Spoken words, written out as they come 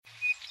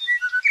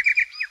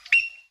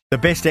The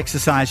best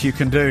exercise you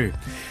can do.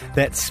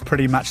 That's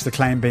pretty much the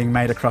claim being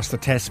made across the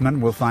Tasman.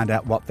 We'll find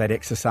out what that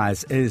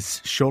exercise is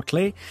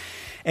shortly.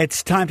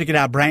 It's time to get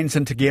our brains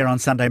into gear on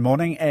Sunday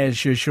morning,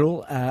 as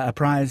usual. A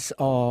prize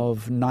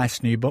of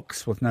nice new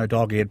books with no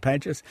dog-eared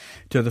pages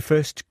to the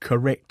first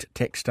correct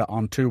texter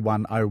on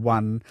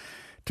 2101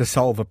 to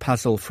solve a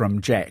puzzle from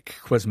Jack.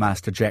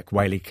 Quizmaster Jack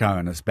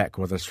Waley-Cohen is back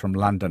with us from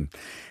London.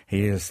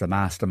 He is the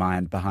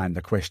mastermind behind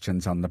the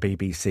questions on the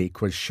BBC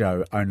quiz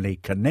show Only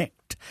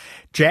Connect.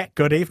 Jack,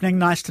 good evening.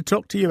 Nice to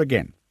talk to you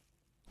again.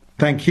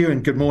 Thank you,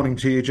 and good morning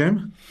to you,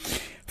 Jim.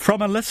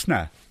 From a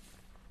listener,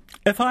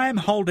 if I am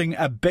holding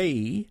a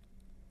bee,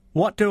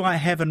 what do I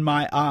have in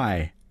my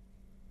eye?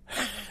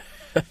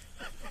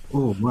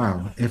 Oh,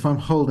 wow. If I'm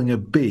holding a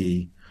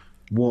bee,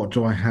 what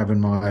do I have in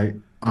my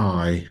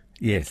eye?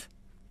 Yes.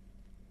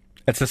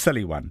 It's a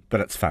silly one, but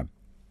it's fun.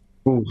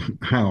 Oh,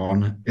 hang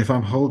on. If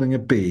I'm holding a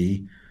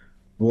bee,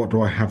 what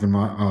do I have in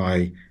my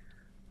eye?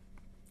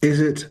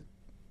 Is it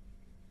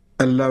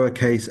a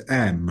lowercase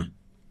m?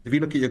 If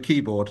you look at your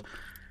keyboard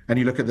and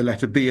you look at the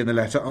letter B and the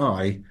letter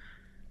I,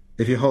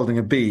 if you're holding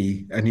a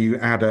B and you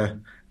add a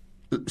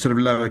sort of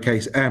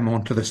lowercase m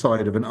onto the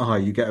side of an I,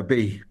 you get a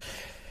B.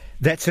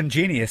 That's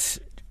ingenious,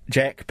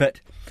 Jack,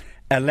 but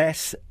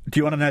alas,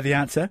 do you want to know the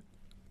answer?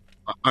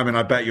 I mean,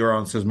 I bet your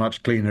answer's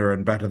much cleaner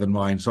and better than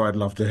mine, so I'd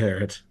love to hear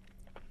it.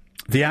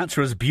 The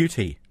answer is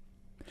beauty.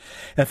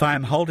 If I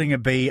am holding a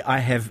bee, I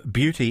have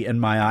beauty in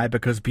my eye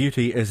because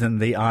beauty is in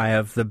the eye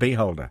of the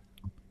beholder.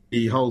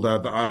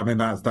 Beholder, I mean,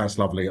 that's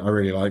lovely. I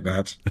really like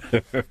that.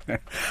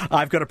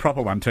 I've got a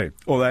proper one too,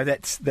 although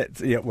that's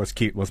yeah, it was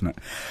cute, wasn't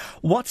it?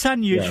 What's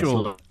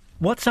unusual? Yeah,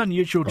 what's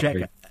unusual,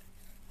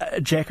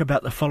 Jack,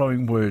 about the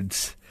following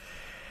words?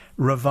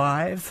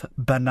 Revive,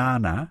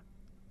 banana,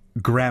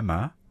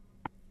 grammar,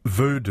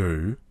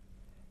 voodoo,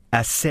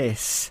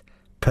 assess,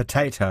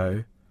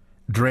 potato,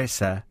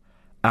 dresser,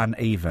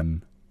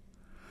 uneven.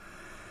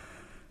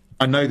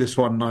 I know this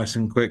one nice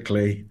and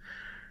quickly.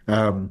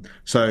 So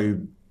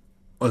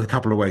there's a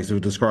couple of ways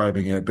of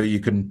describing it, but you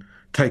can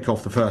take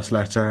off the first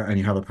letter and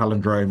you have a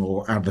palindrome,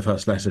 or add the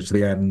first letter to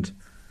the end,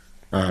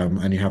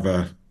 and you have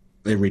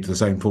it reads the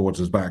same forwards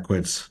as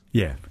backwards.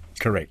 Yeah,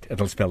 correct.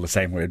 It'll spell the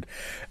same word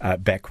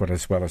backward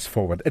as well as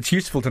forward. It's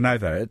useful to know,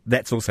 though.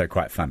 That's also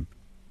quite fun.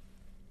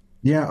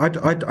 Yeah,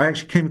 I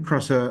actually came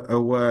across a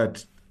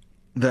word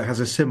that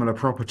has a similar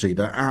property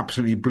that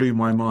absolutely blew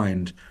my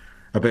mind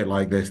a bit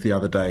like this the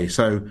other day.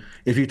 So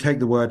if you take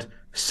the word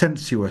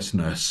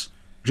sensuousness,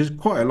 which is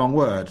quite a long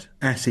word,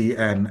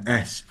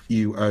 sensuousness,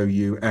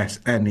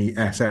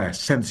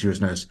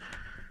 sensuousness,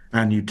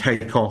 and you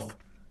take off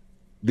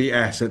the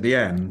S at the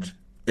end,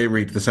 it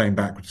reads the same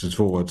backwards as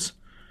forwards.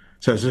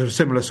 So it's a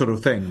similar sort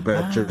of thing,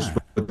 but just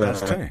with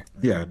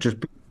just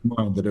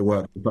mind that it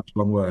works with such a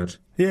long word.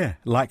 Yeah,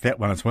 like that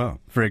one as well.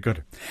 Very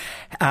good.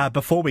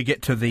 Before we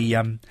get to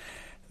the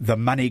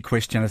money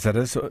question, as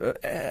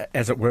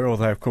it were,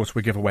 although of course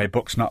we give away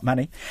books, not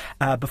money.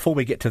 Before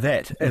we get to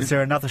that, is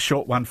there another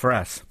short one for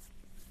us?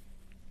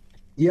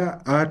 Yeah,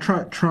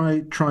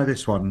 try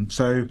this one.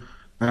 So,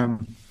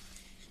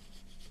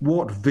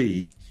 what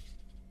V?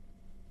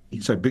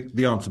 So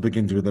the answer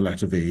begins with the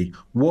letter V.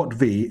 What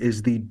V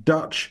is the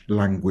Dutch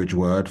language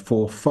word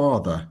for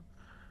father?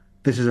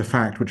 This is a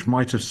fact which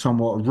might have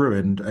somewhat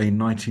ruined a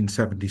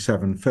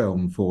 1977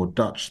 film for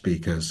Dutch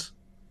speakers.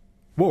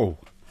 Whoa.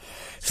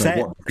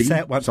 So say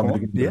it once more.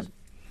 Yeah.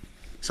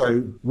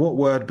 So what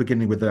word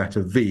beginning with the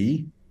letter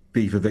V,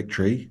 V for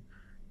victory,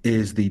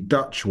 is the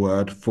Dutch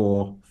word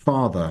for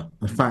father?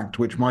 A fact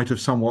which might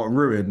have somewhat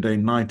ruined a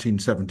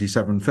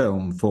 1977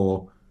 film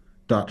for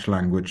Dutch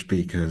language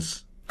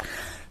speakers.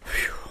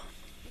 Whew.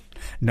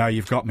 No,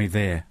 you've got me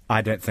there.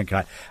 I don't think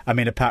I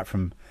mean, apart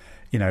from,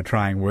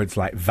 trying words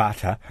like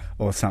vata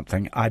or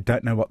something, I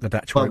don't know what the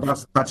Dutch word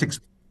is.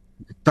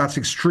 That's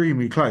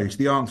extremely close.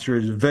 The answer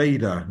is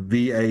Vader,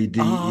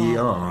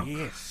 V-A-D-E-R. Oh,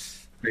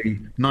 yes. The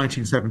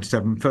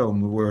 1977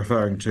 film we're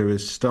referring to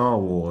is Star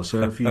Wars.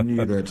 So if you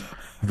knew that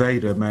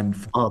Vader meant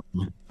father,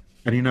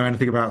 and you know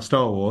anything about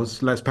Star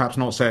Wars, let's perhaps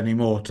not say any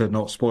more to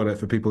not spoil it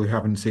for people who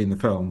haven't seen the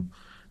film.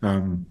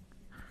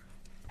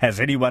 Has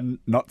anyone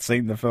not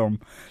seen the film?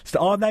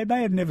 They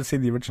may have never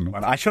seen the original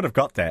one. I should have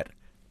got that.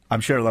 I'm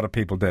sure a lot of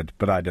people did,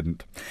 but I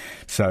didn't.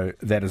 So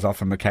that is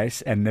often the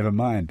case, and never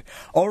mind.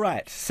 All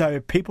right, so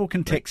people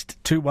can text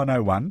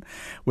 2101.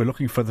 We're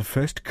looking for the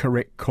first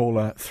correct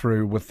caller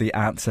through with the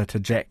answer to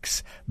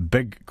Jack's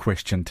big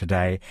question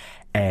today.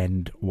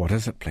 And what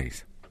is it,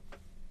 please?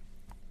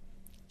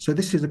 So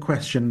this is a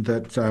question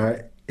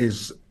that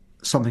is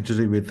something to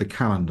do with the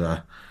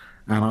calendar,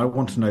 and I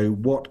want to know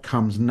what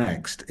comes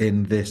next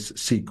in this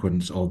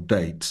sequence of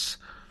dates.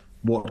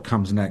 What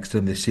comes next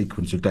in this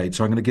sequence of dates?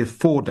 So I'm going to give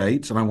 4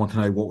 dates, and I want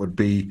to know what would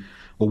be,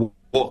 or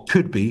what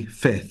could be,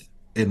 5th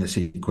in the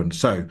sequence.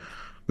 So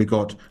we've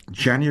got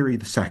January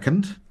the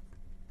 2nd,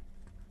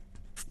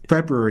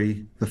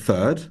 February the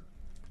 3rd,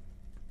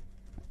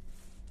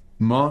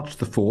 March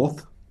the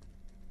 4th,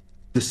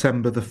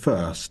 December the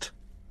 1st.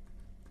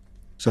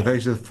 So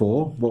those are the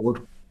 4. What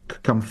would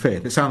could come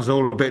fifth? It sounds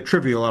all a bit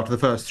trivial after the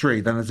first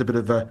three. Then there's a bit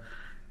of a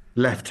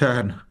left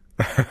turn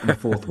in the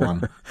fourth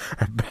one.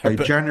 So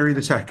January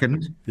the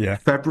 2nd, Yeah.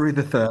 February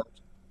the 3rd,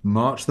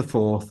 March the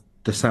 4th,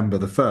 December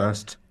the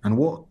 1st, and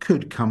what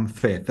could come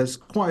fifth? There's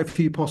quite a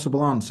few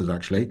possible answers,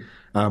 actually.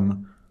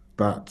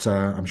 But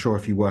I'm sure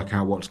if you work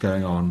out what's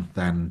going on,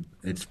 then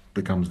it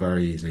becomes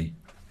very easy.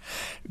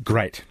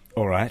 Great.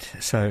 All right.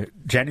 So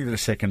January the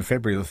 2nd,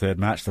 February the 3rd,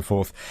 March the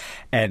 4th,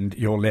 and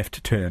your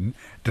left turn,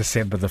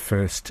 December the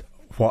 1st.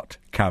 What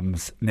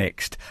comes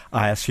next?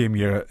 I assume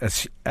you're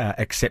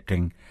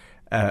accepting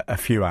a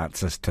few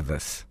answers to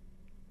this.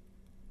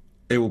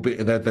 It will be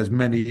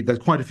there's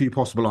quite a few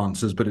possible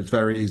answers, but it's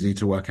very easy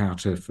to work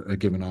out if a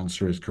given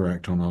answer is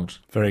correct or not.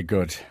 Very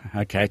good.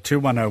 Okay,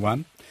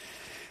 2101.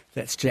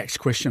 That's Jack's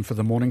question for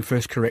the morning.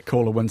 First correct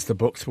caller wins the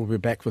books. We'll be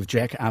back with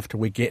Jack after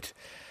we get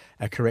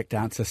a correct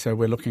answer. So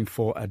we're looking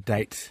for a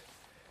date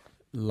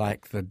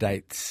like the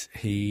dates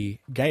he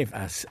gave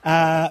us.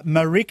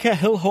 Marika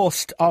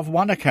Hillhorst of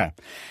Wanaka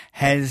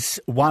has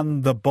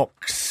won the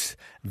books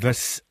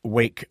this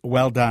week.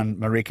 Well done,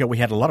 Marika. We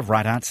had a lot of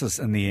right answers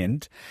in the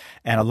end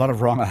and a lot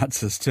of wrong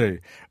answers too,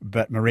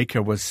 but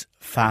Marika was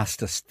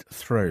fastest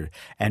through.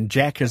 And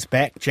Jack is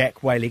back,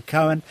 Jack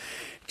Waley-Cohen.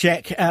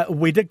 Jack,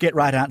 we did get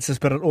right answers,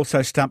 but it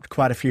also stumped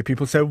quite a few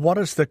people. So what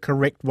is the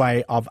correct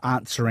way of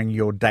answering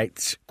your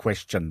dates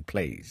question,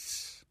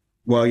 please?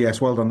 Well,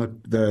 yes, well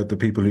done, the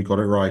people who got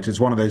it right. It's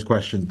one of those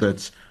questions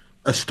that's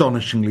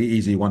astonishingly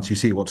easy once you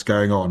see what's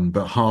going on,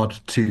 but hard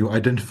to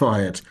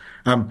identify it.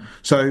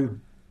 So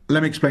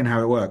let me explain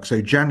how it works.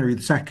 So January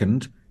the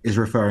 2nd is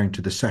referring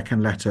to the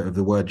second letter of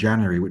the word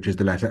January, which is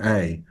the letter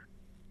A.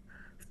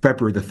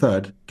 February the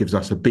 3rd gives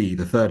us a B,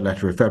 the third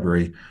letter of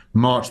February.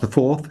 March the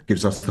 4th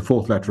gives us the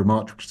fourth letter of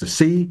March, which is a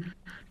C.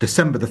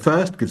 December the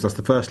 1st gives us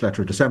the first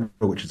letter of December,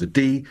 which is a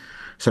D.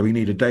 So we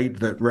need a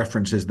date that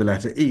references the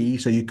letter E.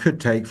 So you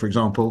could take, for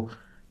example,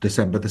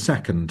 December the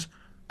 2nd,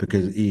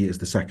 because E is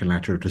the second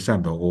letter of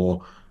December,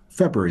 or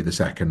February the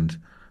 2nd,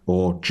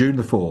 or June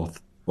the 4th,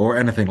 or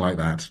anything like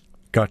that.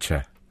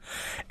 Gotcha.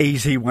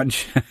 Easy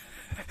once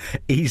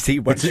easy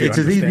once it's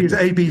as easy as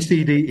A, B,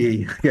 C, D,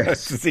 E.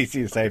 Yes. It's as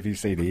easy as A, B,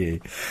 C, D,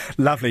 E.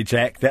 Lovely,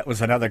 Jack. That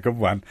was another good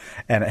one,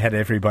 and it had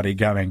everybody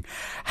going.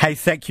 Hey,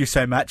 thank you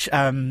so much.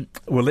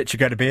 We'll let you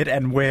go to bed,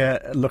 and we're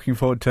looking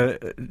forward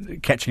to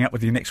catching up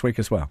with you next week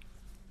as well.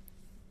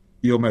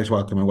 You're most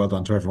welcome, and well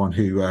done to everyone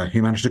who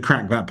managed to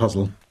crack that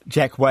puzzle.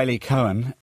 Jack Waley-Cohen